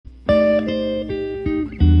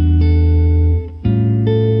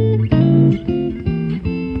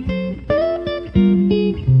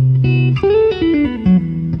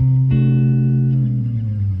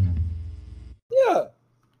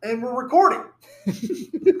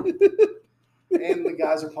And the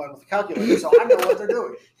guys are playing with the calculator, so I know what they're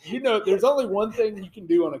doing. There's only one thing you can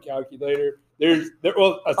do on a calculator. There's two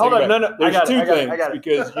things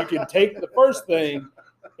because you can take the first thing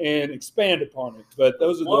and expand upon it, but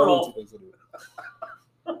those are the only two things I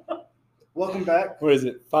do. Welcome back. What is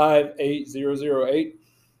it? 58008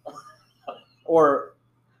 or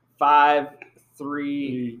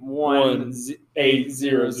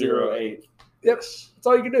 5318008. Yep, that's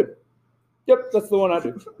all you can do. Yep, that's the one I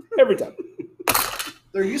do every time.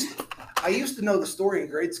 I used to know the story in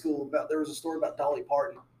grade school there was a story about Dolly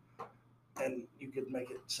Parton, and you could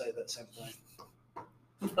make it say that same thing.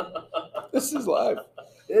 This is live.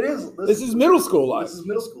 It is. This is middle school live. This is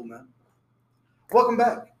middle school, man. Welcome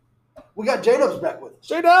back. We got J-Dubs back with us.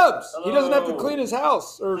 J-Dubs. He doesn't have to clean his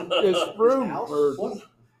house or his room or What?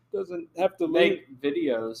 doesn't have to Make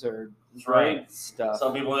videos or grade stuff.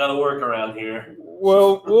 Some people got to work around here.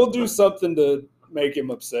 Well, we'll do something to make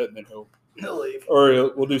him upset, and then he'll leave.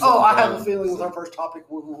 or we'll do something. Oh, I have a feeling with our first topic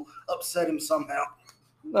we will upset him somehow.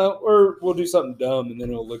 No, or we'll do something dumb, and then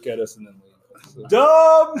he'll look at us and then leave. So.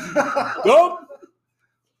 Dumb. Dumb.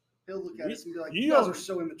 He'll look at us and be like, you "You guys don't- are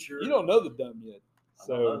so immature." You don't know the dumb yet,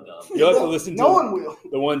 so I'm dumb. you'll have to listen to No one will.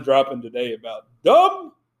 the one dropping today about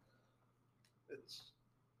dumb. It's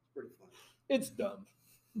pretty funny. It's dumb.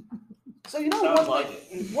 So you know Sounds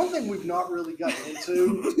one thing we've not really gotten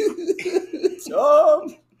into.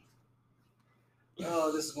 Dumb.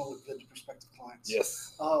 Oh, this is going to look good to prospective clients.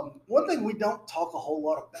 Yes. One thing we don't talk a whole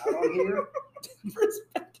lot about on here.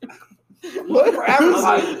 What? For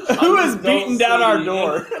advertising. Who is beating down our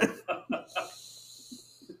door?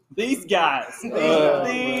 These guys. These man.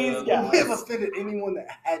 We have guys. offended anyone that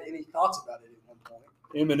had any thoughts about it at one point.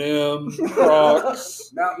 M&M,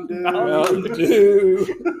 Crocs, Mountain Dew. Mountain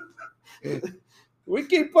Dew. We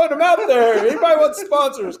keep putting them out there. Anybody wants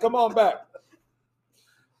sponsors, come on back.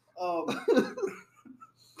 Come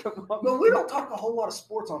on. But we don't talk a whole lot of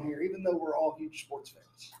sports on here, even though we're all huge sports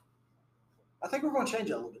fans. I think we're going to change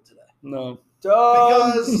that a little bit today. No.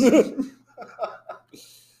 Because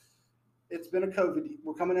it's been a COVID year.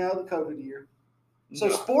 We're coming out of the COVID year. So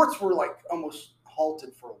sports were like almost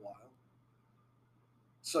halted for a while.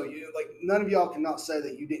 So none of y'all cannot say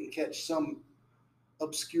that you didn't catch some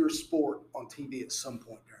obscure sport on TV at some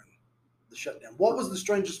point during the shutdown. What was the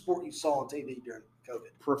strangest sport you saw on TV during COVID?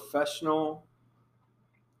 Professional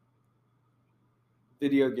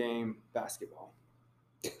video game basketball.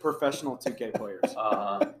 Professional 2K players.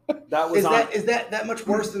 That was Is that much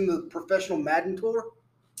worse than the professional Madden tour?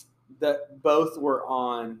 that both were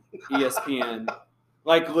on ESPN,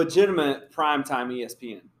 like legitimate primetime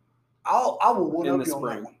ESPN. I will one In up the you on that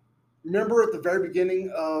spring. one. Remember at the very beginning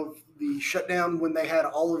of the shutdown when they had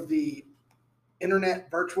all of the internet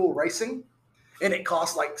virtual racing, and it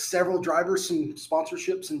cost like several drivers some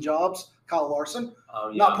sponsorships and jobs. Kyle Larson, Oh,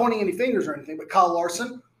 yeah. not pointing any fingers or anything, but Kyle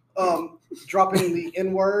Larson dropping the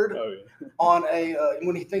N word Oh, yeah. on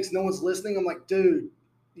when he thinks no one's listening. I'm like, dude,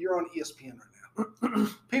 you're on ESPN right now.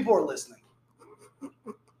 People are listening.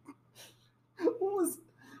 Who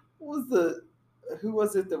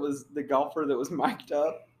was it that was the golfer that was mic'd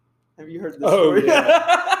up? Have you heard this Oh, story?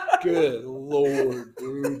 yeah. Good Lord,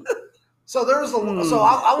 dude. So there's so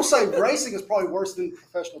I will say racing is probably worse than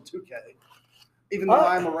professional 2K, even though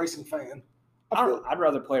I'm a racing fan. I'd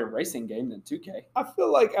rather play a racing game than 2K. I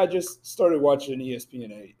feel like I just started watching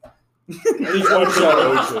ESPN 8. He's watching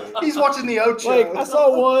Ocho. He's watching the Ocho. Like, I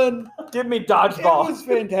saw one. Give me It dodgeball. was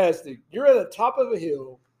fantastic. You're at the top of a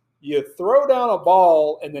hill. You throw down a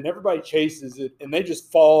ball, and then everybody chases it, and they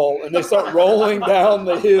just fall, and they start rolling down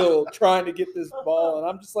the hill trying to get this ball. And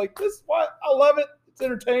I'm just like, this is what I love it. It's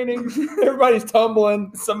entertaining. Everybody's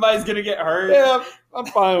tumbling. Somebody's gonna get hurt. Yeah, I'm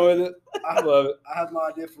fine with it. I love it. I have my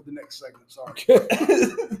idea for the next segment. Sorry.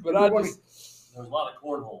 But I just There's a lot of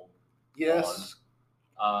cornhole. Yes.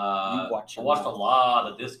 I You watch your watched a mouth.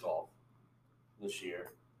 lot of disc golf this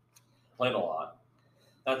year. Played a lot.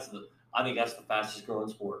 I think that's the fastest growing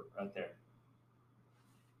sport right there.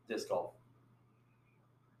 Disc golf.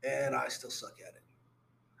 And I still suck at it.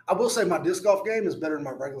 I will say my disc golf game is better than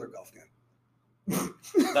my regular golf game.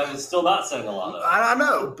 That is still not saying a lot of. I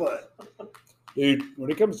know, but dude,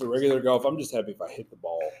 when it comes to regular golf, I'm just happy if I hit the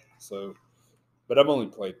ball. So, but I've only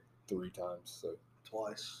played 3 times. So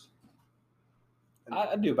twice.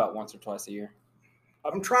 I do about once or twice a year.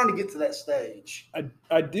 I'm trying to get to that stage.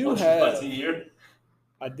 I do Once have. a year.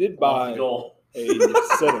 I did Off buy the goal. a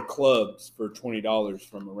set of clubs for $20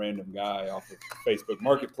 from a random guy off of Facebook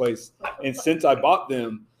Marketplace, and since I bought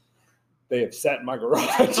them, they have sat in my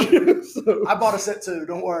garage. So, I bought a set too.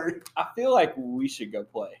 Don't worry. I feel like we should go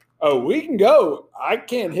play. Oh, we can go. I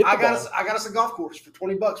can't hit the I got ball. us a golf course for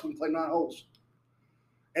 $20 when we play 9 holes,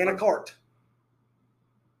 and a cart.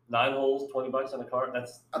 9 holes, $20 on a cart.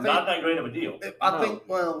 That's I think- not that great of a deal. I No. think.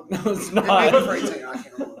 Well, No, it's it may not. be for 18. I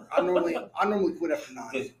can't remember. I normally quit after 9.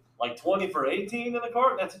 It's like 20 for 18 in a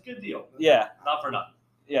cart. That's a good deal. Yeah, Not for nothing.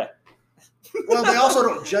 yeah. Well, they also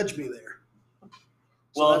don't judge me there.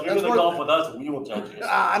 So Well, if you're that's going to one- golf with us, we will judge you.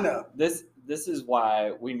 I know. This is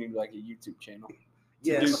why we need like a YouTube channel to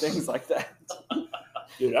Yes. do things like that.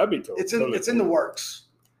 Dude, I'd be told. It's in the works.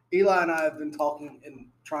 Eli and I have been talking and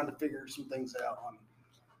trying to figure some things out on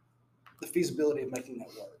the feasibility of making that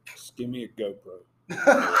work. Just give me a GoPro.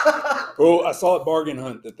 Oh, I saw at Bargain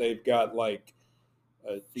Hunt that they've got like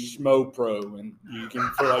a Schmo Pro, and you can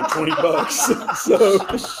for like $20. So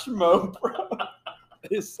Schmo, bro.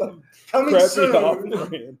 it's some Coming crappy soon.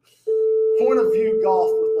 off-brand. Point of view golf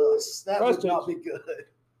with us. That would Christ not be good.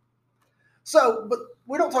 So, but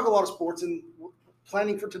we don't talk a lot of sports, and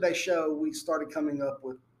planning for today's show, we started coming up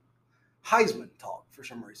with Heisman talk for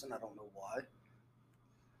some reason. I don't know why.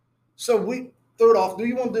 So we threw it off. Do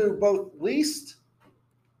you want to do both least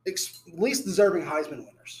deserving Heisman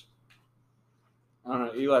winners? I don't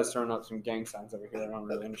know. Eli's throwing up some gang signs over here. I don't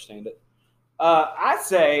really understand it. I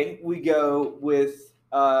say we go with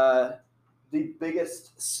the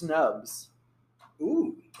biggest snubs.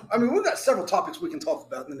 Ooh. I mean, we've got several topics we can talk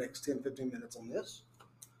about in the next 10, 15 minutes on this.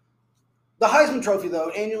 The Heisman Trophy, though,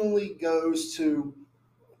 annually goes to,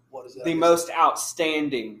 what is it? The most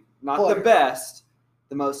outstanding, not Player. the best,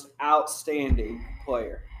 the most outstanding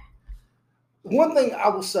player. One thing I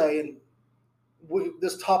will say, and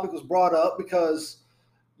this topic was brought up because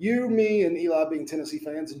you, me, and Eli being Tennessee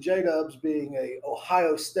fans, and J-Dubs being a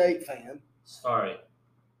Ohio State fan. Sorry,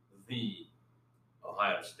 the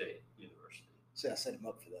Ohio State University. See, I set him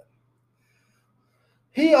up for that.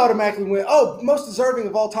 He automatically went, "Oh, most deserving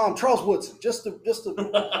of all time, Charles Woodson." Just to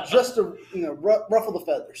ruffle the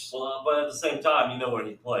feathers. Well, but at the same time, you know where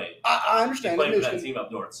he played. I He understand. played for that Michigan. team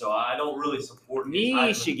up north, so I don't really support his Heisman.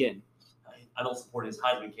 Michigan. I don't support his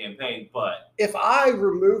Heisman campaign, but If I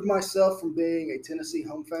removed myself from being a Tennessee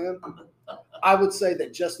home fan, I would say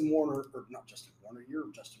that Justin Warner, or not Justin Warner,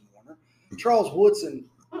 you're Justin Warner, Charles Woodson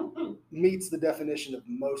meets the definition of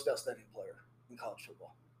most outstanding player in college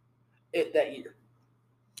football that year.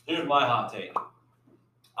 here's my hot take.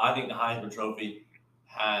 I think the Heisman Trophy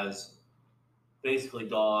has basically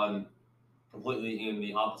gone completely in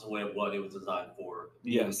the opposite way of what it was designed for,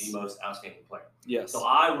 being Yes. the most outstanding player. Yes. So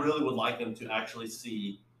I really would like them to actually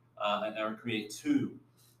see or create 2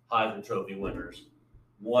 Heisman Trophy winners,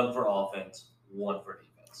 one for offense, one for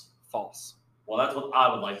defense. False. Well, that's what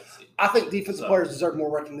I would like to see. I think defensive So- players deserve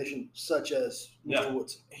more recognition, such as Mr. Yeah.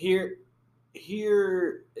 Woodson. Here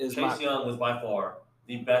is Chase Young was by far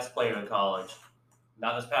the best player in college,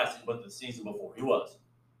 not this past season, but the season before. He was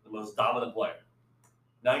the most dominant player.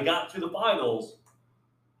 Now he got to the finals.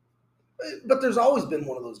 But there's always been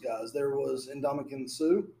one of those guys. There was Ndamukong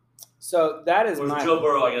Suh. So that is Was my Joe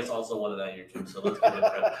Burrow, I guess, also won that year too. So let's give him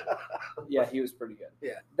credit. Yeah, he was pretty good.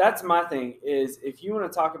 Yeah. That's my thing is if you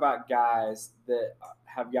want to talk about guys that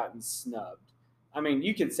have gotten snubbed, I mean,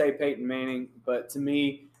 you could say Peyton Manning, but to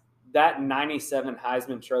me, that 97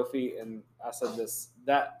 Heisman Trophy, and I said this,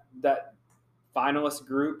 that finalist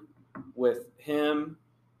group with him,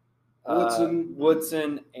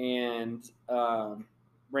 Woodson and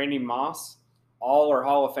Randy Moss, all are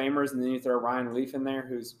Hall of Famers, and then you throw Ryan Leaf in there,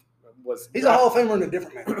 He's a Hall of Famer in a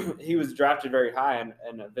different manner. he was drafted very high and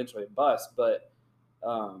eventually a bust, but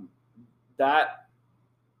those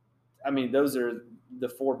are the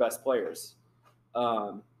 4 best players.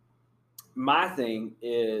 My thing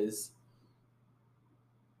is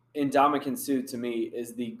Ndamukong Suh to me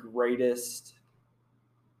is the greatest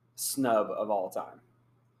snub of all time.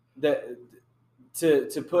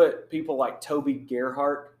 To put people like Toby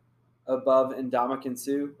Gerhart above Ndamukong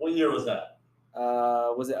Suh, What year was that?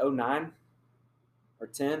 was it 09 or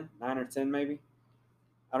 10? 9 or 10 maybe?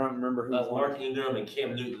 I don't remember who won. Mark Ingram and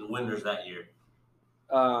Cam Newton, the winners that year.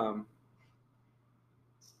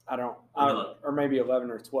 Or maybe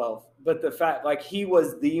 11 or 12. But the fact, like, he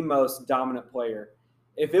was the most dominant player.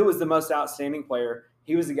 If it was the most outstanding player,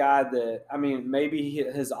 he was a guy that, I mean, maybe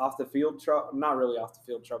his off the field trouble, not really off the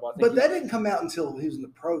field trouble. But that didn't come out until he was in the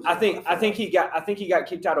pros. I think he got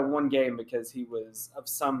kicked out of one game because he was of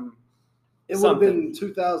some. It would have been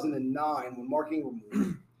 2009 when Mark Ingram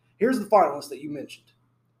won. Here's the finalists that you mentioned.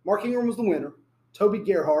 Mark Ingram was the winner. Toby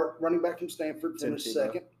Gerhart, running back from Stanford, finished Tebow.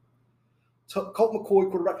 second. Colt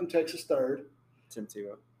McCoy, quarterback from Texas, third. Tim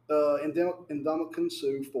Tebow. And Ndamukong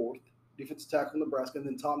Suh, fourth. Defensive tackle, Nebraska. And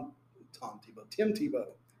then Tim Tebow,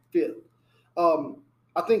 fifth.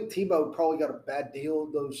 I think Tebow probably got a bad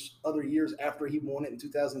deal those other years after he won it in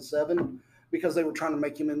 2007 because they were trying to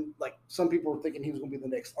make him in, like, some people were thinking he was going to be the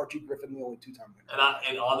next Archie Griffin, the only two-time winner.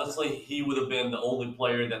 And honestly, he would have been the only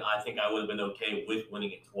player that I think I would have been okay with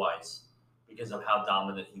winning it twice because of how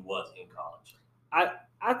dominant he was in college.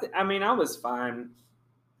 I mean, I was fine.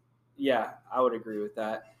 Yeah, I would agree with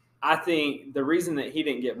that. I think the reason that he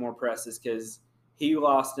didn't get more press is because he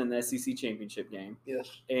lost in the SEC championship game. Yes.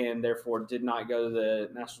 And therefore did not go to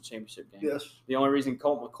the national championship game. Yes. The only reason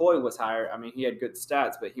Colt McCoy was higher, I mean, he had good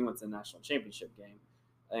stats, but he went to the national championship game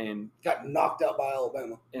and got knocked out by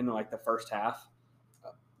Alabama in like the first half.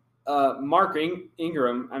 Mark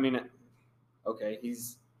Ingram, I mean, okay,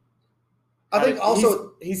 he's had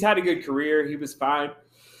a good career. He was fine,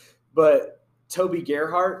 but Toby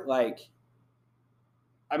Gerhart, I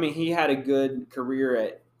mean, he had a good career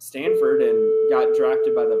at Stanford and got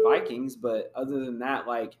drafted by the Vikings, but other than that,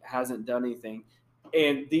 hasn't done anything.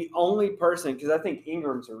 And the only person, because I think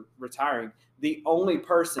Ingram's retiring, the only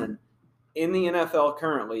person in the NFL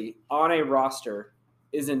currently on a roster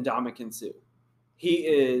is Ndamukong Suh. He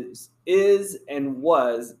is and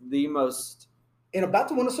was the most, and about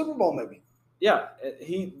to win a Super Bowl, maybe. Yeah,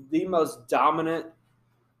 the most dominant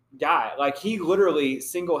guy. He literally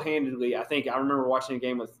single-handedly, I think I remember watching a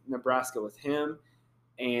game with Nebraska with him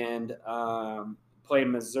and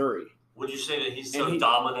playing Missouri. Would you say that he's so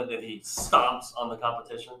dominant that he stomps on the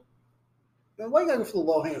competition? Man, why you gotta go for the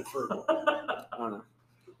low-hanging fruit? I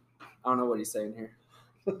don't know what he's saying here.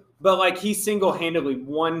 But, he single-handedly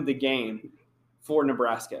won the game for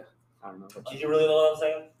Nebraska. I don't know. Do you really know what I'm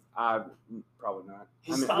saying? Probably not.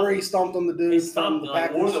 Where he stomped on the dude. He stomped the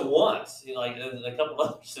more than once. In a couple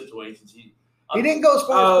other situations. He didn't go as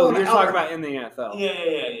far as Oh, you're talking about in the NFL.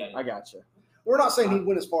 Yeah. I got you. We're not saying he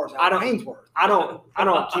went as far as Hainsworth. I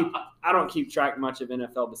don't keep track much of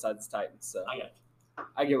NFL besides the Titans. So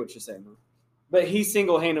I get what you're saying, though. But he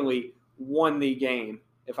single-handedly won the game,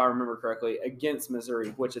 if I remember correctly, against Missouri,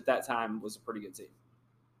 which at that time was a pretty good team.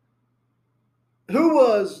 Who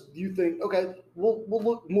was, do you think, okay, we'll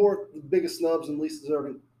look more at the biggest snubs and least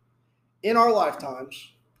deserving. In our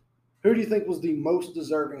lifetimes, who do you think was the most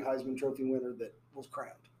deserving Heisman Trophy winner that was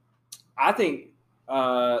crowned? I think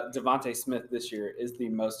Devontae Smith this year is the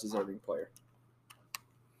most deserving player.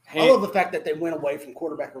 I love the fact that they went away from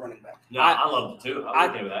quarterback or running back. Yeah, I love it too. I'm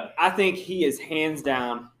okay with that. I think he is hands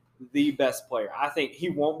down the best player. I think he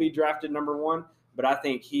won't be drafted number one, but I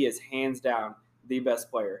think he is hands down the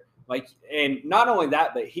best player. And not only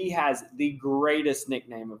that, but he has the greatest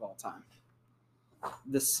nickname of all time,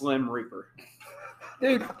 the Slim Reaper.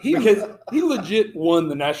 Dude, he legit won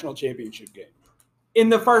the national championship game in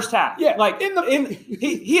the first half. Yeah,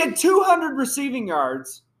 he had 200 receiving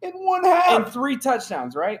yards in one half and 3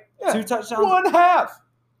 touchdowns, right? Yeah. 2 touchdowns, one half,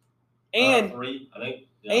 and 3, I think.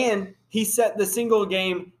 Yeah. And he set the single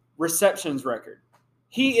game receptions record.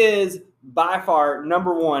 He is by far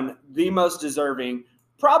number one, the most deserving.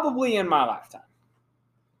 Probably in my lifetime.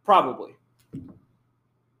 Probably.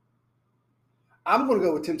 I'm going to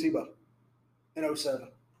go with Tim Tebow in 2007.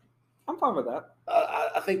 I'm fine with that.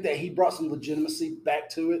 I think that he brought some legitimacy back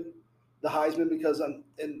to it, the Heisman, because and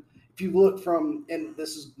if you look from, and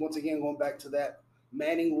this is once again going back to that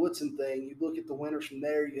Manning Woodson thing, you look at the winners from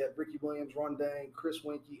there. You have Ricky Williams, Ron Dane, Chris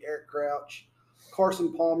Winkie, Eric Crouch,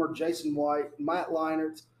 Carson Palmer, Jason White, Matt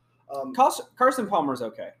Leinart. Carson Palmer's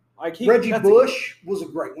okay. Reggie Bush was a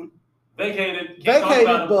great one. Vacated,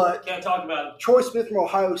 but can't talk about it. Troy Smith from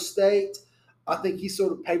Ohio State. I think he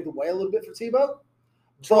sort of paved the way a little bit for Tebow.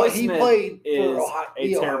 Troy but he Smith played is for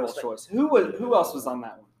a terrible choice. Who else was on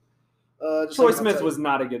that one? Troy Smith was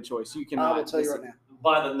not a good choice. You cannot. I will tell you right now.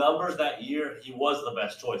 By the numbers that year, he was the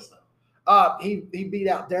best choice, though. He beat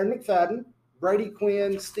out Darren McFadden, Brady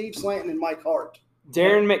Quinn, Steve Slanton, and Mike Hart.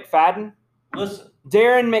 Darren McFadden. Listen.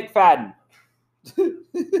 Darren McFadden.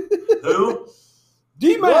 Who?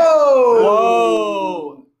 D-Man.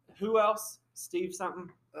 Whoa. Who else? Steve something?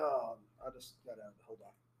 I just got out of it. Hold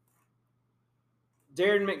on.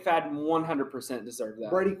 Darren McFadden 100% deserved that.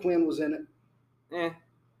 Brady Quinn was in it. Eh.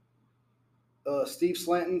 Steve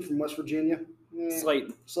Slanton from West Virginia.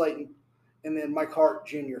 Slayton. And then Mike Hart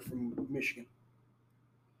Jr. from Michigan,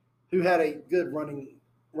 who had a good running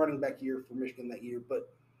back year for Michigan that year.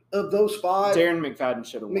 But of those 5, Darren McFadden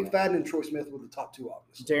should have won. McFadden and Troy Smith were the top 2,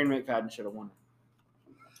 obviously. Darren McFadden should have won.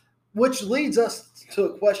 Which leads us to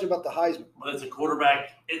a question about the Heisman. Well, it's a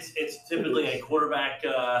quarterback. It's typically a quarterback.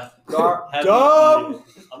 Dumb. If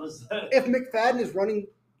McFadden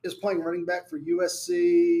is playing running back for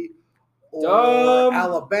USC or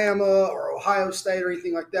Alabama or Ohio State or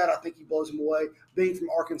anything like that, I think he blows him away. Being from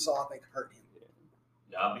Arkansas, I think hurt him.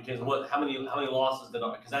 Yeah, because how many losses did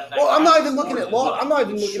I? Because that Well, I'm not counts even looking toward at it as well. I'm not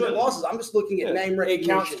even It looking at shouldn't. losses. I'm just looking at Yeah, name It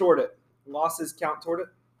recognition. counts toward it. Losses count toward it.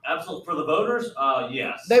 Absolutely for the voters.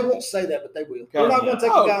 Yes. They won't say that, but they will. We're not going to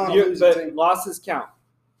take Oh, a guy on a You- losing but team. losses count.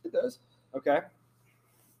 It does. Okay.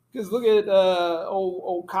 Because look at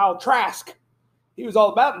old Kyle Trask. He was all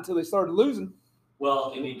about it until they started losing.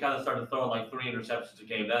 Well, and he kind of started throwing like 3 interceptions a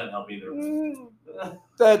game. That didn't help either.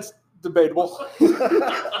 That's debatable.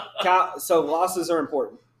 So losses are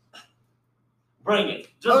important. Bring it.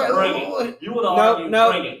 Just Okay, bring well, it. You want to argue?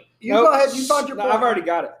 no. Bring it. You Nope. go ahead. You find your No, point. I've already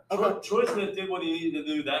got it. Okay. Troy Smith did what he needed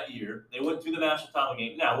to do that year. They went to the national title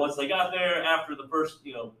game. Now, once they got there after the first,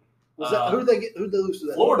 Was that, who did they lose to?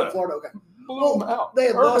 That? Florida. Florida. Okay. Blew them out. They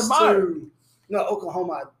had Urban lost Meyer. to. No,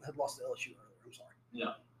 Oklahoma had lost to LSU earlier. I'm sorry.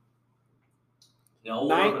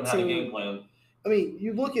 Old Urban had a 19 game plan. I mean,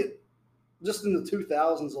 you look at just in the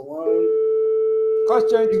 2000s alone. Class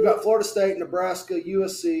change. You've got Florida State, Nebraska,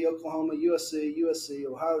 USC, Oklahoma, USC,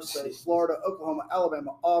 Ohio State, Florida, Oklahoma,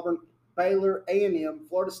 Alabama, Auburn, Baylor, A&M,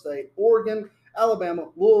 Florida State, Oregon, Alabama,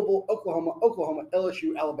 Louisville, Oklahoma,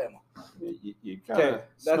 LSU, Alabama. You kinda Okay,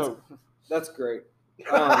 that's smoked. that's great.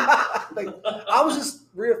 I was just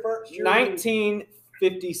reaffirming.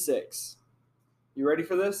 1956. You ready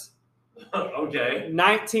for this? Okay.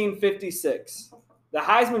 1956. The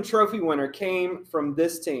Heisman Trophy winner came from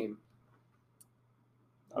this team.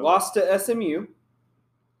 Okay. Lost to SMU,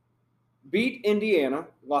 beat Indiana,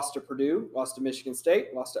 lost to Purdue, lost to Michigan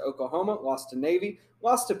State, lost to Oklahoma, lost to Navy,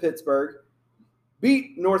 lost to Pittsburgh,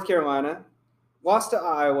 beat North Carolina, lost to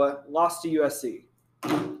Iowa, lost to USC.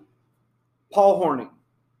 Paul Hornung.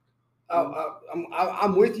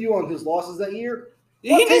 I'm with you on his losses that year.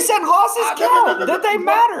 He just said losses count. That they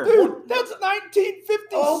matter. Dude, that's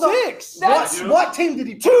 1956. That's What team did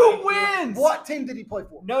he play? 2 wins. What team did he play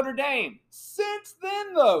for? Notre Dame. Since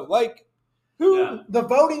then, though, like who? Yeah. The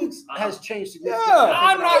voting has changed significantly. Yeah,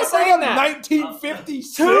 I'm not saying that.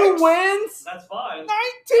 1956. 2 wins. That's fine.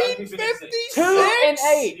 1956. 2 and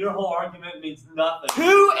 8. Your whole argument means nothing.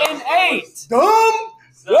 2 and 8. Dumb.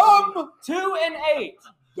 Dumb. 2 and 8.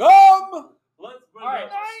 Dumb. Let's bring All right.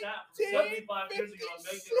 up a stat from 75 years ago and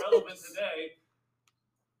make it relevant today.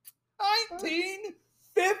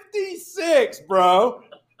 1956, bro.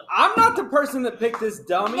 I'm not the person that picked this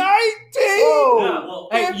dummy. 19. Yeah, well,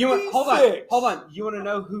 Hey, hold 56. on. You want to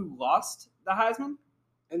know who lost the Heisman?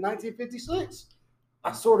 In 1956.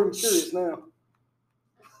 I sort of am curious now.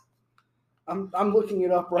 I'm looking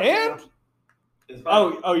it up right And? now. it's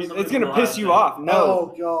probably somebody it's gonna from piss Ohio you State. off. No,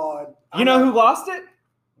 Oh God. you know who lost it?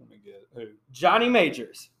 Let me get who. Johnny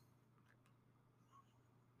Majors.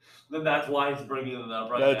 Then that's why he's bringing it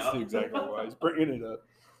up right That's now. exactly why he's bringing it up.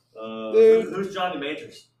 Dude. Who's Johnny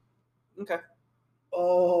Majors? Okay.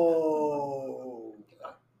 Oh.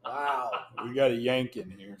 Wow. We got a yank in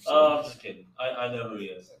here. I'm just kidding. I know who he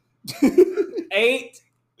is.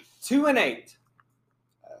 2 and 8.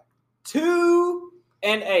 2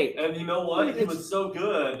 and 8. And you know what? He was so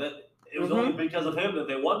good that it was Mhm. only because of him that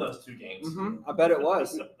they won those 2 games. I bet it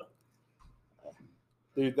was.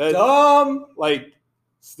 Dude, that Dumb. like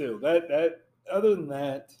still that other than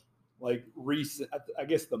that, like recent, I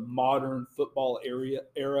guess the modern football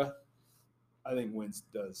era, I think Wentz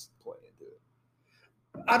does play into it.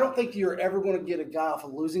 I don't think you're ever going to get a guy off a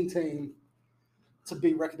losing team to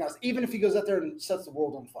be recognized, even if he goes out there and sets the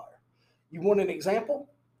world on fire. You want an example?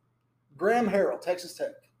 Graham Harrell, Texas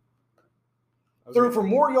Tech. Threw for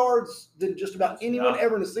more yards than just about anyone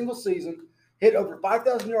ever in a single season. Hit over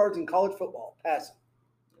 5,000 yards in college football, passing.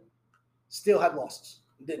 Still had losses.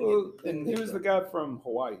 Well, and he was the guy from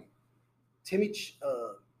Hawaii.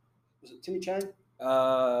 Was it Timmy Chang?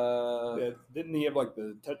 Didn't he have like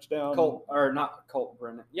the touchdown? Colt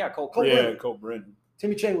Brennan. Yeah, Colt. Colt Yeah, Brennan. Colt Brennan.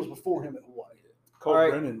 Timmy Chang was before him at Hawaii. Colt All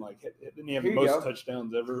right. Brennan, like didn't he have Here the you most go.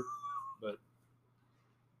 touchdowns ever? But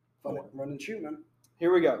Run and shoot, man.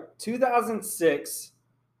 Here we go. 2006,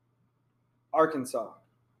 Arkansas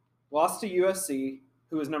lost to USC,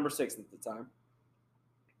 who was number 6 at the time.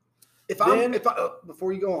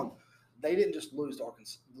 Before you go on, they didn't just lose to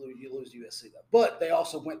Arkansas. You lose to USC though, but they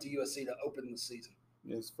also went to USC to open the season.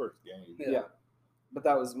 his first game. Yeah. But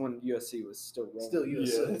that was when USC was still rolling. Still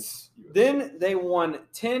USC. Yeah, it's Then they won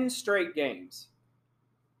 10 straight games.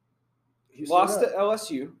 Houston Lost to up.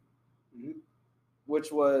 LSU, Mhm.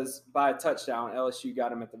 which was by a touchdown. LSU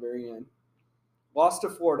got him at the very end. Lost to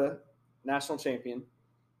Florida, national champion.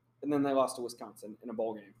 And then they lost to Wisconsin in a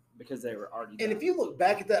bowl game because they were already And done. if you look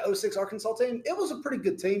back at that 06 Arkansas team, it was a pretty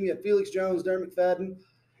good team. You had Felix Jones, Darren McFadden.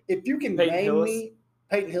 If you can Peyton name Hillis. me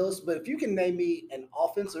Peyton Hillis, but if you can name me an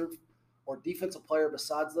offensive or defensive player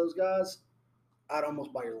besides those guys, I'd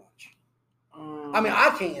almost buy your lunch. I mean, I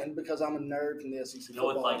can because I'm a nerd from the SEC You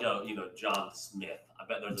know, football. it's like John Smith. I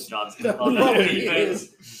bet there's a John Smith on that No,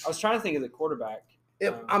 defense. I was trying to think of the quarterback.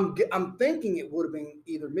 If I'm thinking it would have been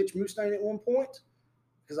either Mitch Mustaine at one point,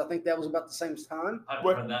 because I think that was about the same time. I've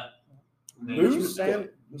What? heard that. Moose? Mustaine.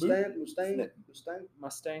 Mustang,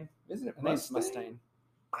 isn't it? Mustang? Mustang.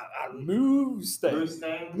 Move stay.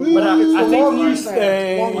 Mustang. But I think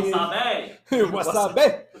Mustang.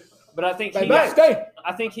 Wasabi. But I think Bye-bye. Stay.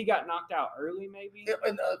 I think he got knocked out early, maybe.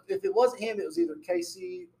 And if it wasn't him, it was either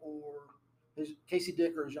Casey or Casey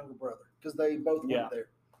Dick or his younger brother, because they both Yeah. went there.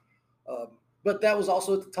 But that was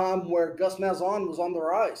also at the time where Gus Malzahn was on the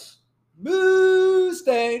rise.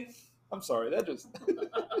 Mustang. I'm sorry, that just.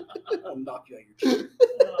 I'll knock you out of your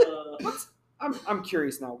chair. I'm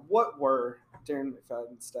curious now. What were Darren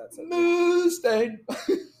McFadden's stats? At Mustang.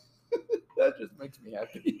 That just makes me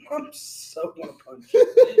happy. I'm so gonna punch you.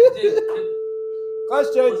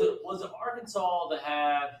 Question. Was it Arkansas that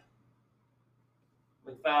had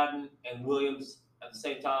McFadden and Williams at the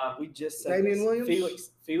same time? We just said Damian this.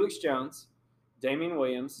 Williams? Felix Jones, Damian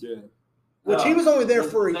Williams. Yeah. Which he was only there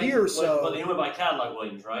Was- for a they- year or But so. he went by Cadillac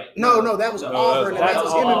Williams, right? No, that was No, Auburn, and that's that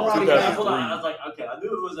was him and Auburn. Roddy That's Baker. Hold on, I was like, okay, I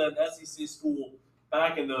knew it was an SEC school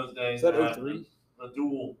back in those days. Is that had 03? The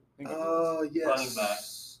dual. Yes. Running back.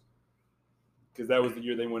 Because that was the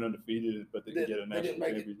year they went undefeated, but they didn't get a They national didn't make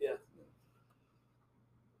it. championship.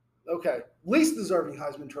 Yeah. Okay. Least deserving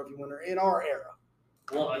Heisman Trophy winner in our era.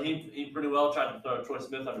 Well, he pretty well tried to throw Troy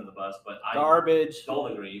Smith under the bus, but I Garbage.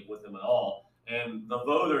 don't agree with him at all. And the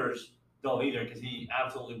voters don't either because he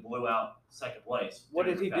absolutely blew out second place. What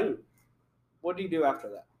did he do? What did he do after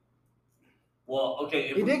that? Well, okay.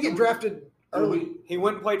 if He we- did get drafted early. He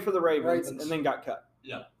went and played for the Ravens, Ravens. and then got cut.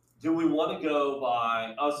 Do we want to go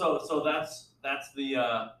by? Oh, so that's the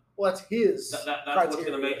Well, that's his. that's what's going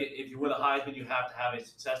to criteria. make it. If you win a Heisman, you have to have a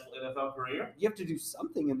successful NFL career. You have to do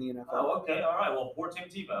something in the NFL. Oh, okay, all right. Well, poor Tim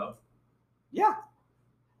Tebow. Yeah.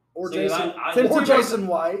 Or See, Jason. Tim Or Tebow's- Jason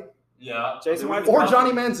White. Yeah. Jason White's Or Wow.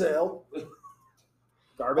 Johnny Manziel.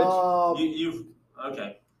 Garbage. You've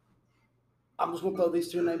okay. I'm just going to throw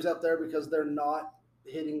these two names out there because they're not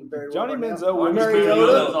hitting very well. Johnny right now. Manziel Marcus was Mariota.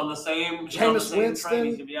 Mariota's on the same. he's on the Jameis same Winston. train.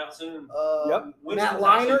 He's gonna be out soon. Yep. Winston's Matt actually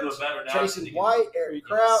Leinart, doing better now Jason because he can- White, he Eric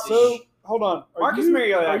can Kraus. So hold on. Marcus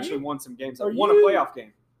Mariota actually won some games. are Won a you- playoff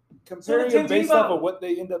game. comparing So did him based Tim off Tebow. of what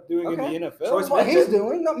they end up doing Okay. in the NFL. Troy That's what Smith he's did.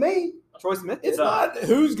 doing, not me. Troy Smith. It's did. not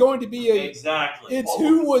who's going to be a. Exactly. It's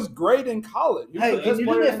who was great in college. Who's Hey, the can best you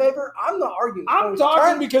do me player a in- favor? I'm not arguing. I'm Turn-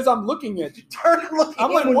 talking because I'm looking at you. Turn and look.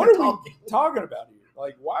 I'm at like, him when what you're are we talking. talking about here?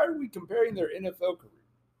 Like, why are we comparing their NFL career?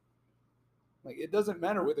 Like, it doesn't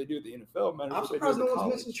matter what they do at the NFL. It matters I'm what they do surprised at no the one's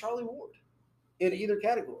college. mentioned Charlie Ward in either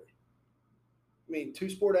category. I mean,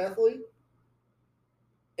 two-sport athlete,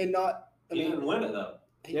 and not. I He mean, didn't win it though.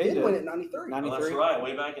 he Yeah, he did did. win it 93. 93. Oh, that's right.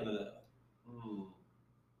 Way back into the.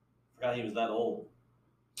 Forgot he was that old.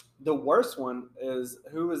 The worst one is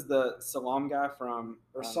who was the Salam guy from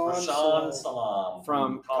Rashawn Salam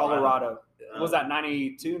from Colorado? Was that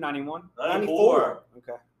 92, 91? 94?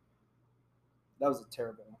 Okay. That was a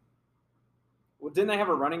terrible one. Well, didn't they have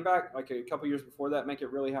a running back like a couple years before that make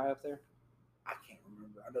it really high up there? I can't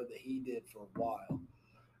remember. I know that he did for a while,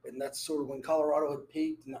 and that's sort of when Colorado had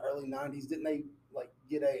peaked in the early '90s. Didn't they like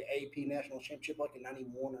get a AP national championship like in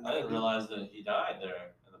 '91 or I didn't 90? realize that he died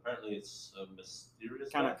there, and apparently it's a mysterious.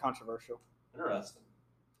 Kind of death. controversial. Interesting.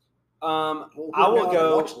 We'll put I him will on the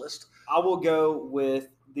go. watch list. I will go with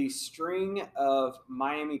the string of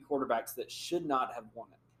Miami quarterbacks that should not have won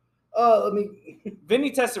it. Let me.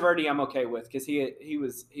 Vinny Testaverde, I'm okay with because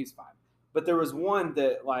he's fine. But there was one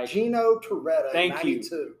that like Gino Torretta. Thank you.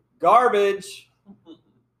 92. garbage,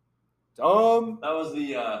 dumb. That was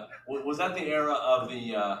the. Was that the era of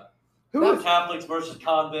the Who was? Catholics versus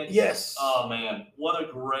convicts? Yes. Oh man, what a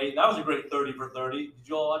great! That was a great 30 for 30. Did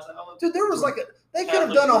you all watch that one? Dude, there was like they could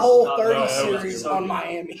have Catholics done a versus whole Convicts. 30 No, that was series so on good.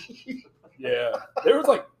 Miami. Yeah, there was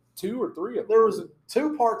like 2 or 3 of them. There was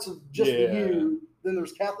 2 parts of just Yeah. you. Then there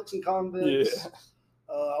was Catholics and convicts. Yeah.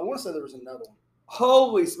 I want to say there was another one.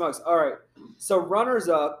 Holy smokes! All right, so runners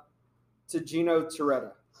up to Gino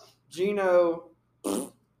Torretta. Gino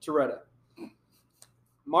Torretta.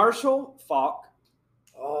 Marshall Falk,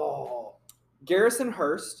 Oh, Garrison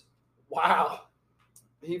Hurst. wow.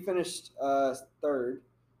 He finished third.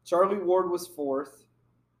 Charlie Ward was 4th.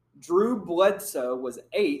 Drew Bledsoe was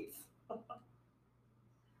 8th.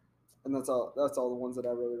 And that's all the ones that I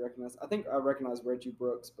really recognize. I think I recognize Reggie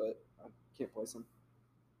Brooks, but I can't place him.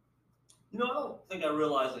 You know, I don't think I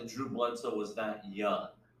realized that Drew Bledsoe was that young.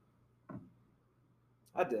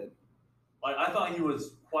 I did. Like I thought he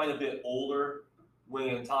was quite a bit older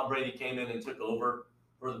when Tom Brady came in and took over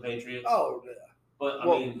for the Patriots. Oh, yeah. But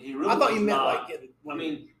Well, he really. I thought you was meant not,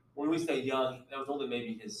 like. when we say young, that was only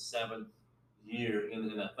maybe his 7th year in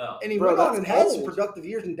the NFL. And he Bro, went on that's and had some old. productive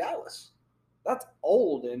years in Dallas. That's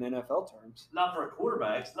old in NFL terms. Not for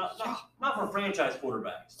quarterbacks, not for franchise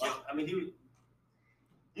quarterbacks. Like,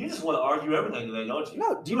 you just want to argue everything today, don't you?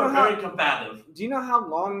 No, Do you are know how? very combative. Do you know how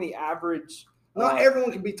long the average? Not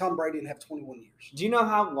everyone can be Tom Brady and have 21 years. Do you know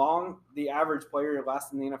how long the average player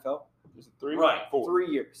lasts in the NFL? Is it 3? Right. 4. 3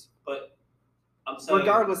 years, But I'm saying,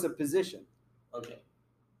 regardless of position. okay.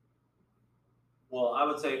 Well, I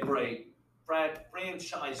would say for a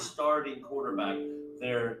franchise starting quarterback,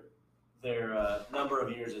 their number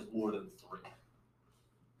of years is more than 3.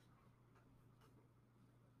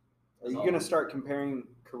 Are you going to start comparing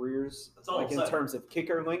careers, That's all like I'm in saying. terms of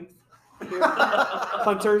kicker length?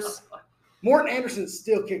 Hunters. Morton Anderson's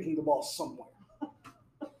still kicking the ball somewhere.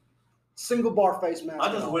 Single bar face mask.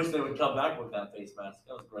 I just wish they would come back with that face mask.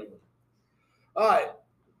 That was a great one. All right.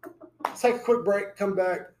 Let's take a quick break. Come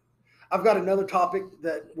back. I've got another topic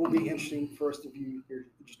that will be interesting for us to view here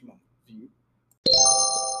in just a moment.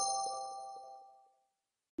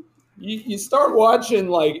 You start watching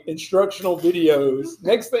like instructional videos.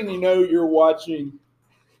 Next thing you know, you're watching.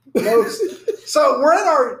 So we're in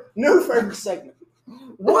our new favorite segment.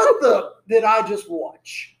 What did I just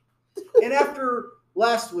watch? And after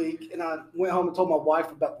last week, and I went home and told my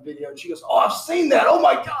wife about the video, and she goes, "Oh, I've seen that. Oh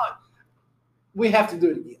my God." We have to do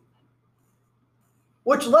it again.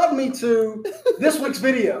 Which led me to this week's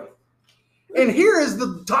video. And here is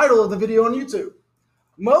the title of the video on YouTube.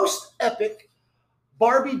 Most epic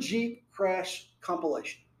Barbie Jeep crash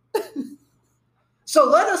compilation. So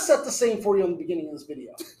let us set the scene for you on the beginning of this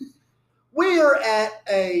video. We are at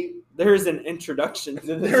There's an introduction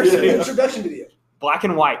to this there's an video. introduction video. Black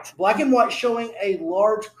and white. Black and white showing a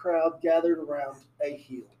large crowd gathered around a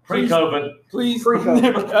hill. Pre-COVID. Please,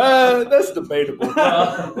 Pre-COVID. that's debatable.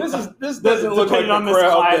 This doesn't look like Depending on the this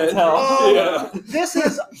crowd. that- clientele. Yeah. This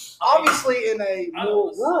is obviously in a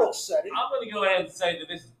more rural setting. I'm going to go ahead and say that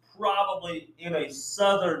this is probably in a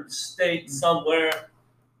southern state somewhere.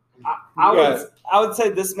 I would say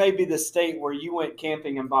this may be the state where you went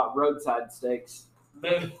camping and bought roadside steaks.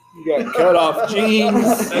 Maybe, You got cut off jeans.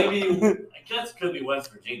 I guess it could be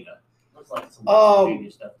West Virginia. Looks like some West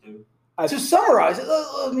Virginia stuff too. To summarize it,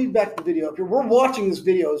 let me back the video up here. We're watching this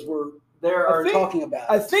video as we're There are talking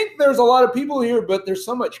about I it. think there's a lot of people here, but there's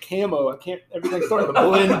so much camo. Everything's starting to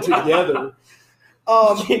blend together.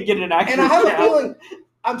 you can't get an accurate And I have a count. feeling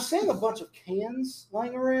I'm seeing a bunch of cans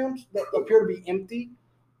lying around that appear to be empty,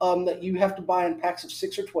 that you have to buy in packs of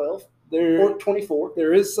 6 or 12 There, or 24.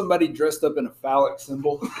 there is somebody dressed up in a phallic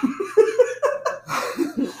symbol.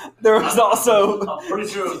 There was also I'm pretty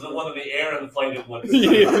sure it was the one of the air inflated ones.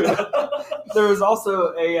 Yeah. there was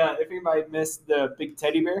also a if anybody missed the big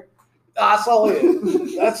teddy bear. I saw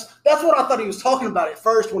it. That's what I thought he was talking about at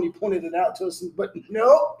first when he pointed it out to us. But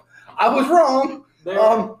nope, I was wrong.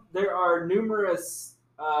 There are numerous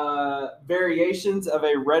variations of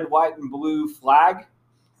a red, white, and blue flag,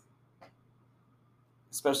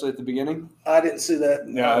 especially at the beginning. I didn't see that.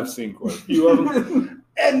 Yeah, I've seen quite a few of them.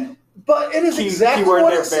 But it is exactly keyword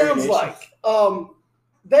what there, it sounds variation. like.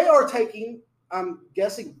 They are taking, I'm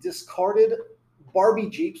guessing, discarded Barbie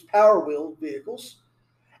Jeeps, Power Wheel vehicles,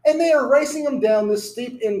 and they are racing them down this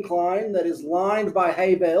steep incline that is lined by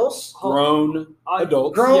hay bales. Grown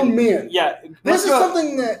adults. Grown men. Yeah, This is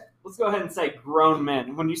something that Let's go ahead and say grown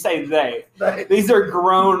men. When you say they, that these are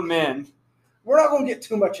grown men. we're not going to get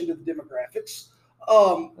too much into the demographics.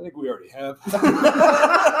 I think we already have.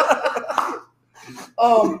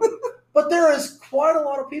 But there is quite a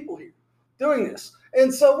lot of people here doing this.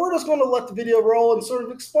 And so we're just going to let the video roll and sort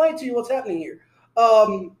of explain to you what's happening here.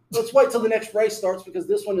 Let's wait till the next race starts because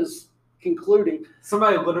this one is concluding.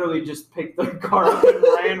 Somebody literally just picked their car up and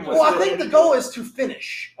ran with Well, I it. think the goal is to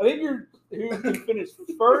finish. I think you're who can finish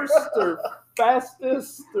first or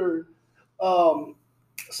fastest or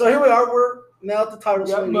So here we are. We're now at the title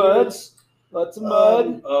Got swing. mud. It's lots of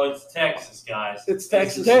mud. Oh, it's Texas, guys. It's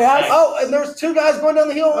Texas. They have- Oh, and there's two guys going down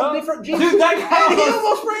the hill on Oh. different jeeps. Dude, that guy And he almost-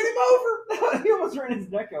 almost ran him over. he almost ran his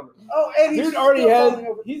neck over. Oh, and he's Dude already still has. falling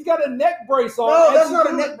over. He's got a neck brace on. No, as that's he's not a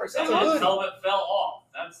doing- neck brace. That's And a his hoodie. helmet fell off.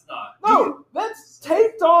 That's not. No, that's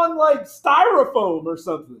taped on like styrofoam or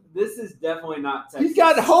something. This is definitely not Texas. He's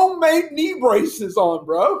got homemade knee braces on,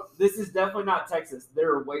 bro. This is definitely not Texas.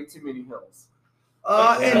 There are way too many hills.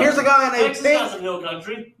 And here's a guy in a Texas has some hill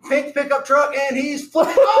country. pink pickup truck, and he's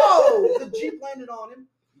flipping. Oh, the Jeep landed on him.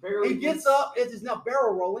 Barely He gets up. It is now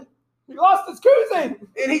barrel rolling, He lost his koozie.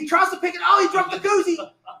 and he tries to pick it. Oh, he dropped the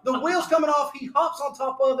koozie. The wheels coming off. He hops on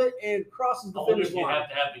top of it and crosses the I wonder finish if you line. have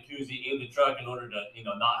to have the koozie in the truck in order to,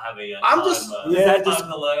 not have a I'm time, just- Yeah, time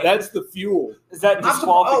delay. That's the fuel. Is that Oh,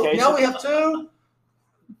 disqualification? now we have two.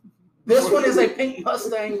 This one is a pink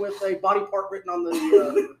Mustang with a body part written on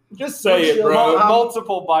the, Just say it, Windshield. bro.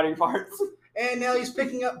 Multiple body parts. and now he's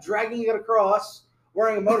picking up, dragging it across,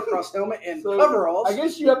 wearing a motocross helmet and So, coveralls. I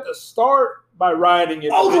guess you have to start by riding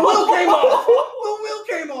it. Oh, the but wheel then- came off. The wheel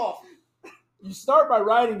came off. You start by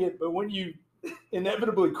riding it, but when you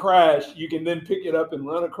inevitably crash, you can then pick it up and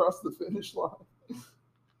run across the finish line.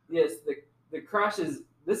 Yes, the crash is.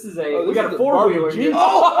 This is a. Oh, we this got is a a four wheeler. Barbie here. Jeep.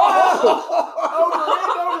 Oh!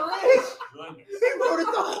 Over it. Goodness. He rode it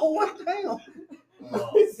the whole way down. Oh.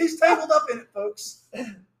 He's tangled up in it, folks.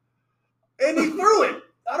 And he threw it.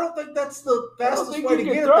 I don't think that's the I don't fastest think way you to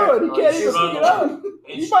can get throw it it. He can't even Run pick it up. along.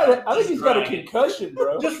 He might. I think Just he's got a drag it. concussion,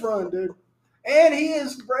 bro. Just run, dude. And he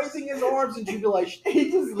is raising his arms in jubilation.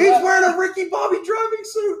 He just He's left. wearing a Ricky Bobby driving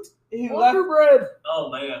suit. He left. Wonder Bread. Oh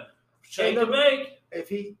man, shake And and bake. If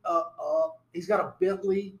he he's got a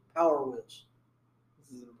Bentley Power Wheels.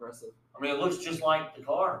 This is impressive. I mean, it looks just like the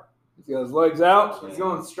car. He's got his legs out. He's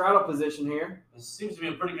going straddle position here. This seems to be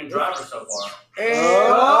a pretty good driver so far. And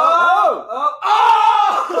Oh!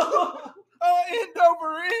 oh! End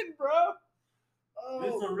over end, bro.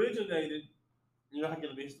 This Oh. originated, you're not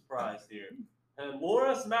going to be surprised here, at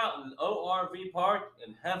Morris Mountain ORV Park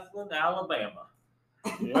in Heflin, Alabama.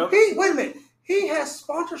 Yep. Wait a minute. He has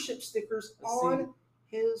sponsorship stickers Let's see. on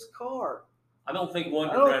his car. I don't think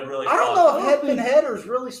Wonder I don't- Bread really I don't thought- know if I don't Headman think- Headers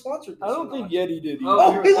really sponsored this. I don't or think not. Yeti did either.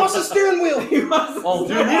 Oh, he lost the steering wheel. He was. Oh,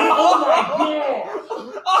 dude. Oh,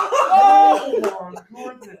 my God. Oh, my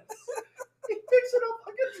goodness. He picks it up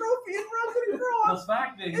like a trophy and runs it across. The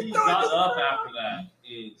fact that he He got threw it up to the after that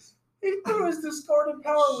is. He threw his discarded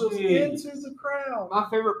Power Wheels Jeez. into the crowd. My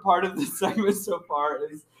favorite part of this segment so far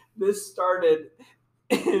is this started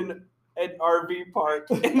in an RV park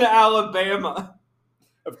in Alabama.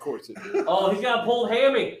 Of course it did. Oh, he's got a pulled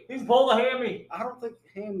hammy. He's pulled a hammy. I don't think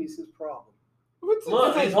Hammy's his problem. What's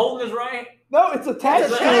Look, it? he's holding his right. No, it's attached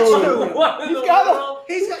It's to attached it. to it. What in He's the got a- world?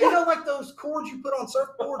 He's got, like those cords you put on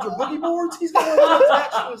surfboards or boogie boards. He's got one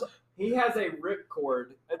attached to his. He has a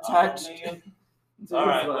rip-cord attached. Oh, man. to All his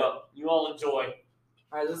right, leg. well, you all enjoy.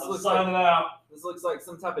 All right, this I'm looks signing like out.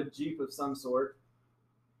 some type of Jeep of some sort.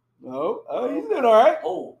 No. Oh, he's doing all right.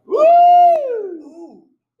 Oh, Woo! Ooh.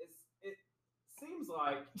 It seems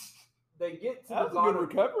like they get to That the was a good bottom.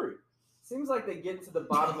 recovery. Seems like they get to the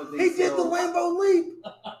bottom of He these did the hills, Lambo leap.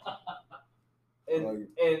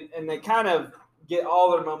 and they kind of get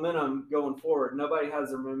all their momentum going forward. Nobody has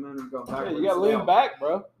their momentum going Yeah, backwards. you got to They lean all- back,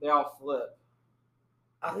 bro. They all flip.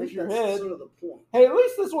 I There's think your that's head. sort of the point. Hey, at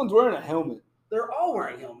least this one's wearing a helmet. They're all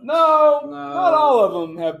wearing helmets. No, No. not all of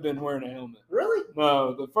them have been wearing a helmet. Really?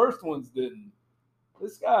 No, the first ones didn't.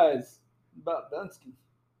 This guy's about Dunsky.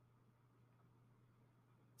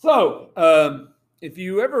 So, if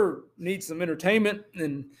you ever need some entertainment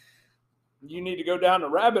and you need to go down the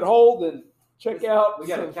rabbit hole, then check out We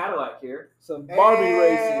got a Cadillac here. some Barbie and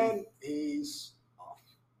racing. He's off.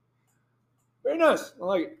 Very nice. I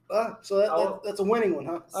like it. So that's a winning one,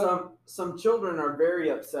 huh? Some children are very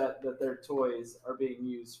upset that their toys are being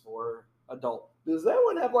used for adult. Does that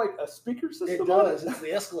one have like a speaker system? It on does. It's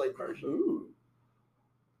the Escalade version. Ooh.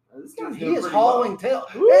 This guy's He doing is pretty hauling well. tail.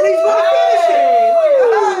 Woo! And he's going to finish Hey,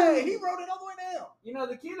 look at it. that. Hey, he rode it all the way down. You know,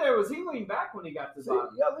 the key there was he leaned back when he got to the See, bottom.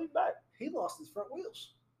 you gotta lean back. He lost his front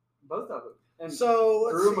wheels. Both of them. And So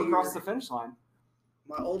let's threw see him across here. the finish line.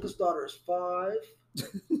 My oldest daughter is 5.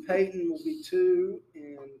 Peyton will be 2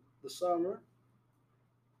 in the summer.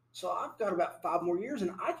 So I've got about 5 more years,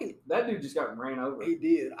 and I can. That dude just got ran over. He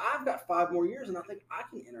did. I've got 5 more years, and I think I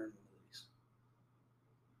can enter in one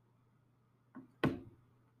of these.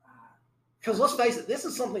 Because let's face it, this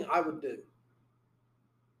is something I would do.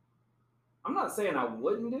 I'm not saying I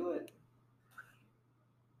wouldn't do it.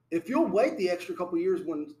 If you'll wait the extra couple years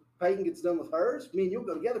when Peyton gets done with hers, me and you'll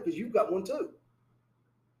go together because you've got one too.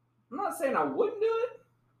 I'm not saying I wouldn't do it.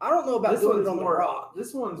 I don't know about This doing one's it on the more. rock.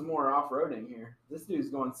 This one's more off-roading here. This dude's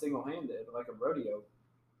going single-handed like a rodeo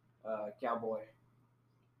cowboy.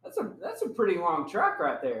 That's a pretty long track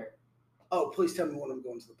right there. Oh, please tell me one of them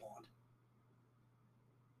going to the pond.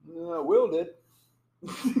 Will did.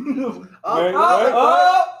 Oh, Wait, oh, wait.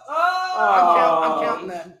 I'm counting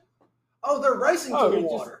that. Oh, they're racing Oh, to the he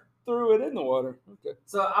just- water. Threw it in the water. Okay.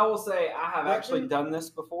 So I will say I have That actually dude- done this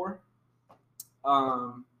before.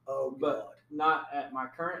 Oh, but God. not at my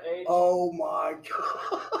current age. Oh, my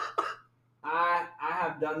God. I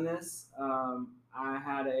have done this. I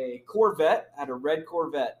had a Corvette, I had a red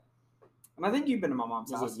Corvette, and I think you've been to my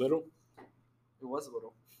mom's Was house. it little? It was a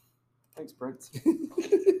little. Thanks, Prince.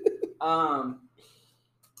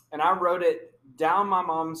 And I rode it down my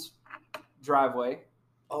mom's driveway,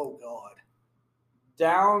 Oh God.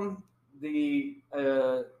 down the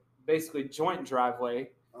basically joint driveway,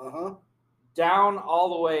 Uh-huh. down all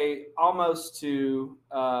the way almost to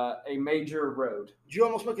a major road. Did you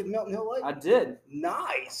almost make it to Melton Hill Lake? I did.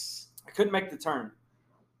 Nice. I couldn't make the turn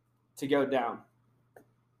to go down.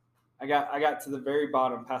 I got to the very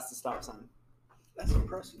bottom past the stop sign. That's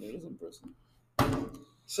impressive. It is impressive.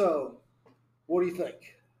 So, what do you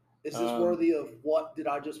think? Is this worthy of what did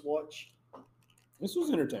I just watch? This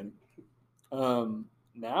was entertaining.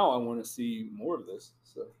 Now I want to see more of this.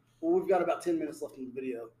 So, Well, we've got about 10 minutes left in the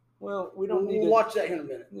video. well, we We'll don't need to watch that here in a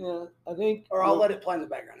minute. Yeah, I think. Or I'll let it play in the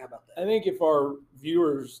background. How about I that? think if our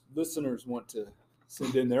viewers, listeners, want to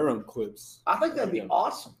send in their own clips, I think that'd be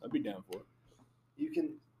awesome. I'd be down for it. You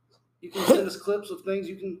can send us clips of things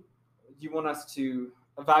you can, You want us to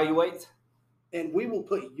evaluate? and we will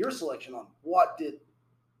put your selection on what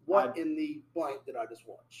in the blank did I just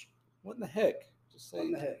watch? What in the heck? Just What say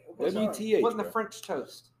in the heck? Okay, sorry. WTH. What in the bro. French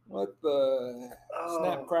toast? What the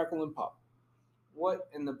snap, Oh. crackle, and pop? What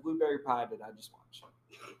in the blueberry pie did I just watch?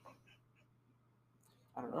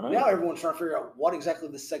 I don't know. All right. Now everyone's trying to figure out what exactly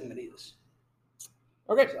this segment is.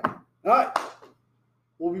 Okay. So, all right.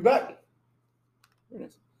 We'll be back. Very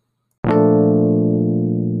nice.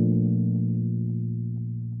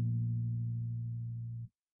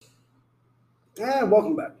 And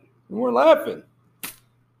welcome back. We're laughing.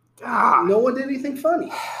 No one did anything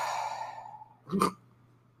funny.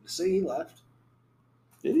 See, he laughed.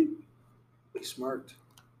 Did he? He smirked.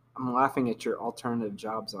 I'm laughing at your alternative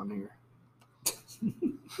jobs on here.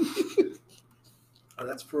 Oh,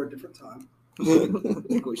 that's for a different time. I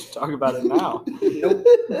think we should talk about it now. Nope.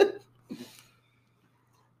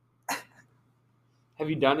 Have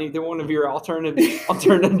you done either one of your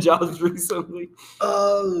alternative jobs recently?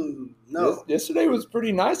 Oh, no. Yesterday was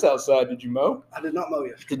pretty nice outside. Did you mow? I did not mow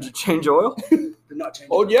yesterday. Did you change oil? Did not change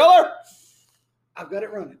Old it. Yeller? I've got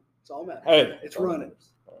it running. It's all matters. Hey. It's running.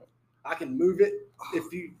 I can move it.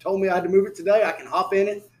 If you told me I had to move it today, I can hop in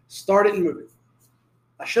it, start it, and move it.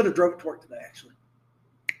 I should have drove it to work today, actually.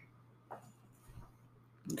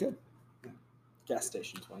 Okay. Gas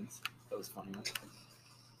station twins. That was funny.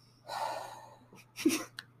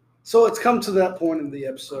 So it's come to that point in the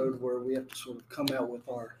episode where we have to sort of come out with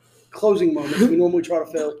our closing moments. We normally try to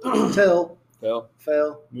fail.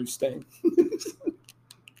 Move stain.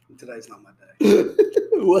 Today's not my day.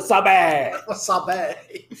 What's up, man? What's up, bad?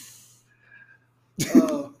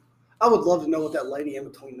 I would love to know what that lady in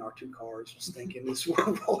between our two cars was thinking. This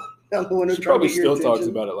rolling down the window, She trying probably to get your still talks attention.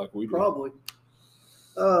 about it like we do. Probably.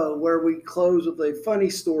 Where we close with a funny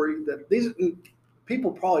story that these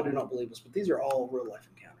people probably do not believe us, but these are all real life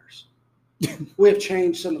encounters. We have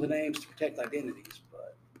changed some of the names to protect identities,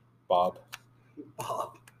 but Bob,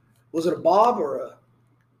 Bob. Was it a Bob or a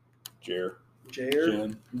Jer,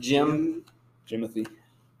 Jared? Jim, Jimothy,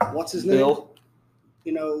 What's his name? Bill,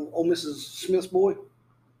 You know, old Mrs. Smith's boy?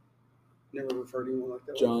 Never referred to anyone like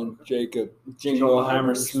that. John, Jacob,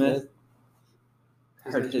 Jingleheimer Smith.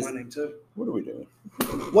 His name's my name too. What are we doing?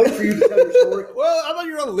 Wait for you to tell your story. Well, I thought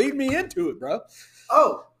you were going to lead me into it, bro.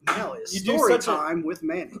 Oh, now it's You do story such a- time with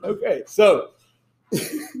Manny. Okay, so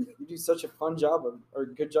You do such a fun job or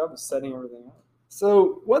good job of setting everything up.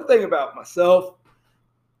 So one thing about myself,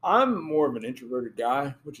 I'm more of an introverted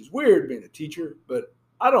guy, which is weird being a teacher, but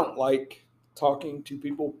I don't like talking to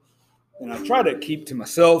people. And I try to keep to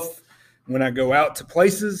myself when I go out to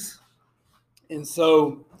places. And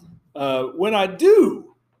so when I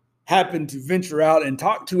do happen to venture out and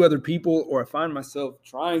talk to other people, or I find myself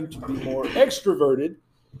trying to be more extroverted,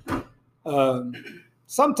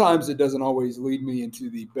 sometimes it doesn't always lead me into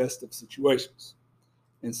the best of situations.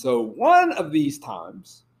 And so one of these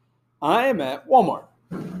times, I am at Walmart.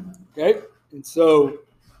 Okay. And so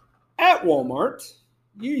at Walmart,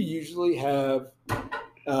 you usually have,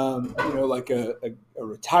 like a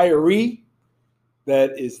retiree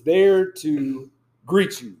that is there to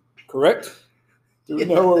greet you, correct? Do we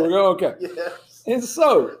know where we're going? Okay. Yes. And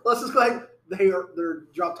so Let's just go ahead. Their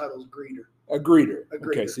job title is greeter. a greeter. A Okay.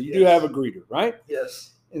 greeter, So you yes. do have a greeter, right?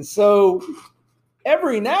 Yes. And so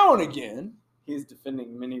every now and again, He's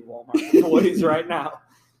defending many Walmart employees right now.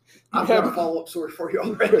 I've have- got a follow-up story for you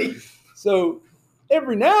already. So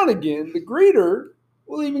every now and again, the greeter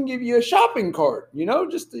will even give you a shopping cart,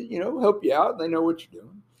 just to, help you out. They know what you're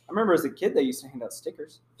doing. I remember as a kid they used to hand out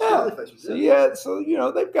stickers, Smiley faces, So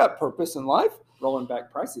yeah. they've got purpose in life. rolling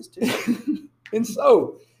back prices too. And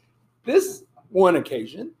so this one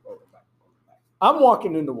occasion, I'm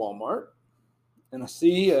walking into Walmart and I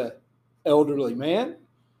see a elderly man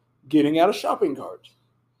getting out a shopping cart.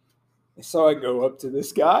 And so I go up to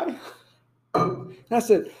this guy. And I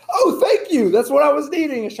said, "Oh, thank you. That's what I was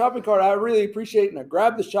needing, a shopping cart. I really appreciate it." And I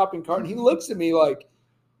grabbed the shopping cart, and he looks at me like,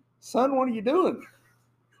 "Son, what are you doing?"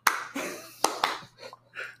 I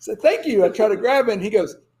said, "Thank you." I try to grab it, and he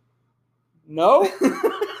goes, "No,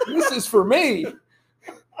 this is for me."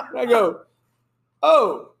 And I go,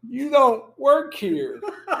 "Oh, you don't work here."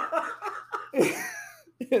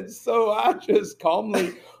 And so I just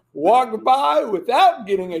calmly walk by without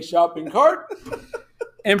getting a shopping cart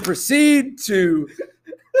and proceed to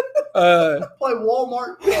Play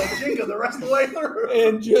Walmart Jenga the rest of the way through.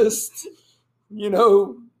 and just,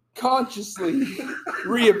 consciously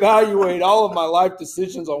reevaluate all of my life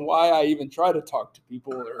decisions on why I even try to talk to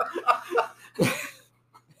people or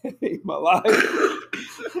in my life.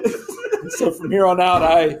 And so from here on out,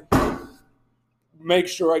 I make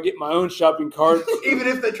sure I get my own shopping cart. Even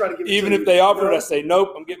if they try to give it Even to if you. they offer it, I say,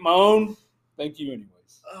 "Nope, I'm getting my own. Thank you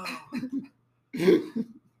anyways."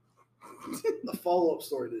 A follow-up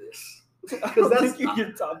story to this. I don't that's- think you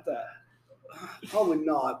can top that. Probably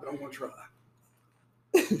not, but I'm going to try.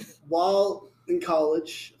 While in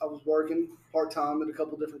college, I was working part-time at a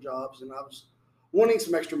couple different jobs, and I was wanting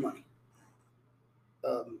some extra money.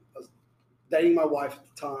 I was dating my wife at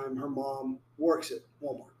the time. Her mom works at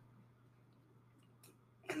Walmart.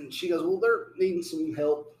 And she goes, "Well, they're needing some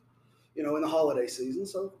help, in the holiday season.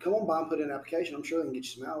 So come on by and put in an application. I'm sure they can get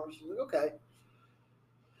you some hours." I was like, "Okay."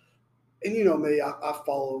 And you know me, I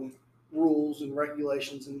follow rules and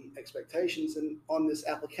regulations and expectations. And on this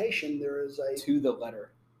application, there is a To the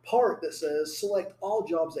letter. part that says select all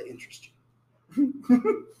jobs that interest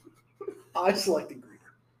you. I selected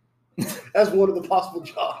greeter as one of the possible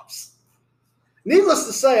jobs. Needless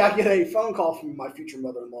to say, I get a phone call from my future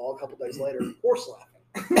mother-in-law a couple days later, horse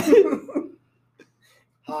laughing.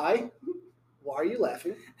 "Hi, why are you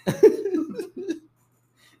laughing?"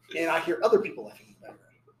 And I hear other people laughing in the background.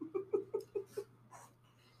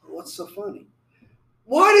 "What's so funny?"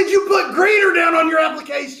 "Why did you put greeter down on your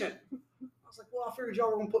application?" I was like, "Well, I figured y'all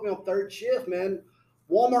were going to put me on third shift, man.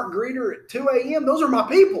 Walmart greeter at 2 a.m. Those are my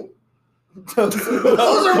people. Those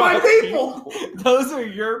are my people." Those are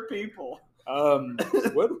your people.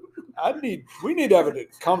 What we need to have a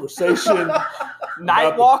conversation Night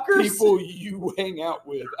about the walkers? people you hang out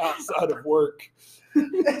with outside of work.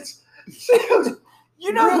 She goes,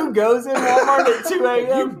 You know who goes in Walmart at 2 Have you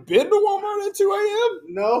a.m.? been to Walmart at 2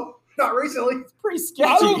 a.m.? "No, not recently." It's pretty I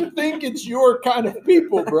sketchy. don't think it's your kind of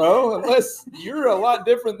people, bro, unless you're a lot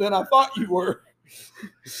different than I thought you were.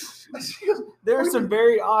 She goes, There are some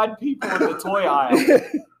very odd people in the toy aisle.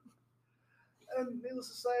 and needless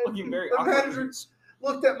to say, Looking very the awkward. manager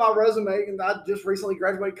looked at my resume, and I just recently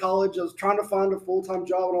graduated college. I was trying to find a full-time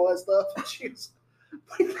job and all that stuff. And she was,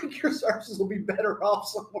 "I think your services will be better off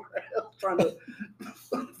somewhere else trying to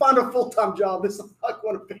find a full-time job. This is not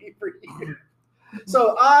going to be for you."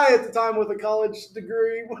 So I, at the time with a college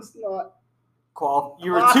degree, was not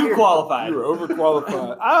You were too qualified. You were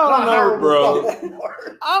overqualified. I not don't know, hireable bro. by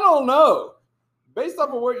Walmart. I don't know. Based off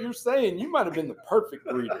of what you're saying, you might have been the perfect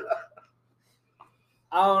greeter.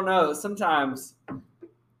 I don't know. Sometimes,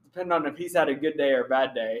 depending on if he's had a good day or a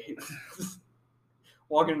bad day,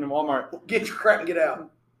 walking into Walmart. Get your crap and get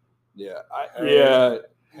out. Yeah.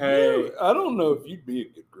 Hey. I don't know if you'd be a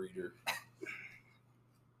good greeter.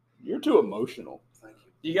 You're too emotional. Thank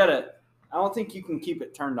you. You gotta. I don't think you can keep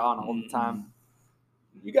it turned on all the time.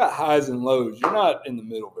 You got highs and lows. You're not in the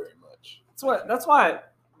middle very much. That's why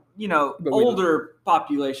But we older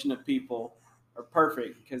population of people are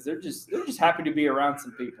perfect because they're just happy to be around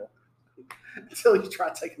some people. Until you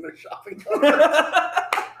try taking their shopping cart.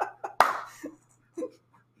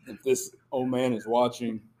 If this old man is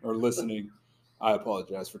watching or listening, I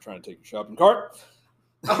apologize for trying to take your shopping cart.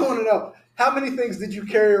 I want to know, how many things did you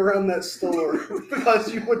carry around that store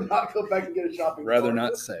because you would not go back and get a shopping Rather cart?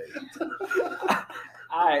 not say.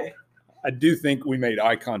 I do think we made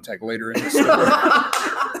eye contact later in the story.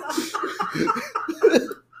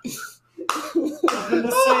 Nothing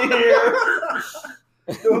to see here.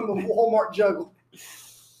 Doing the Walmart juggle.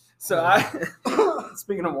 So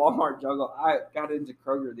speaking of Walmart juggle, I got into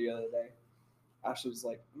Kroger the other day. Ashley was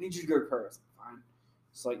like, "I need you to go to Kroger." I was like, "Fine."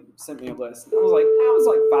 Just like sent me a list. I was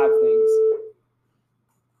like 5 things,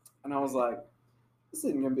 and I was like, "This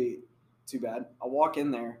isn't gonna be too bad." I walk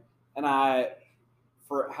in there, and I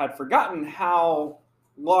had forgotten how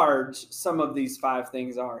large some of these 5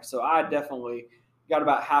 things are. So I definitely got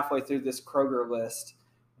about halfway through this Kroger list,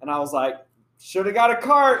 and I was like, should have got a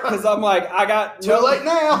cart because I'm like, I got Too late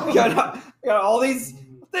now. I got all these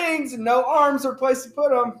things and no arms or place to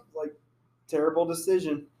put them. Like, terrible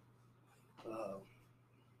decision.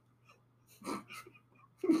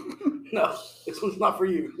 No, this one's not for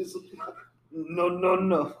you. This one's not.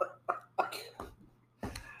 No.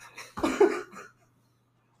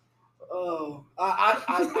 Oh, I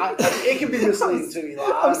it can be misleading to me.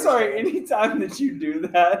 Like, I I'm sorry. understand. Anytime that you do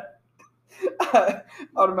that, I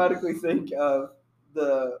automatically think of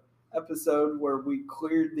the episode where we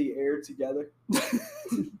cleared the air together.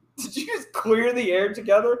 Did you just clear the air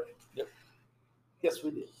together? Yes,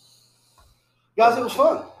 we did. Guys, it was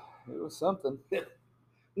fun. It was something.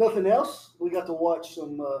 Nothing else. We got to watch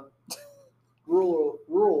some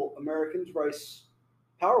rural Americans race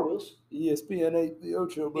Power Wheels. ESPN 8, the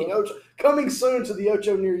Ocho, bro. The Ocho, coming soon to the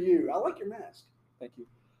Ocho near you. I like your mask. Thank you.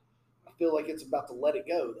 I feel like it's about to let it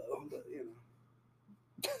go though, but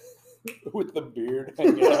With the beard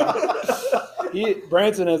hanging out.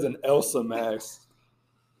 Branson has an Elsa mask.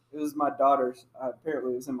 It was my daughter's.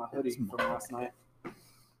 Apparently, it was in my hoodie from last night. All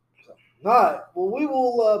right. Well, we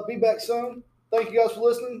will be back soon. Thank you guys for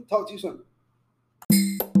listening. Talk to you soon.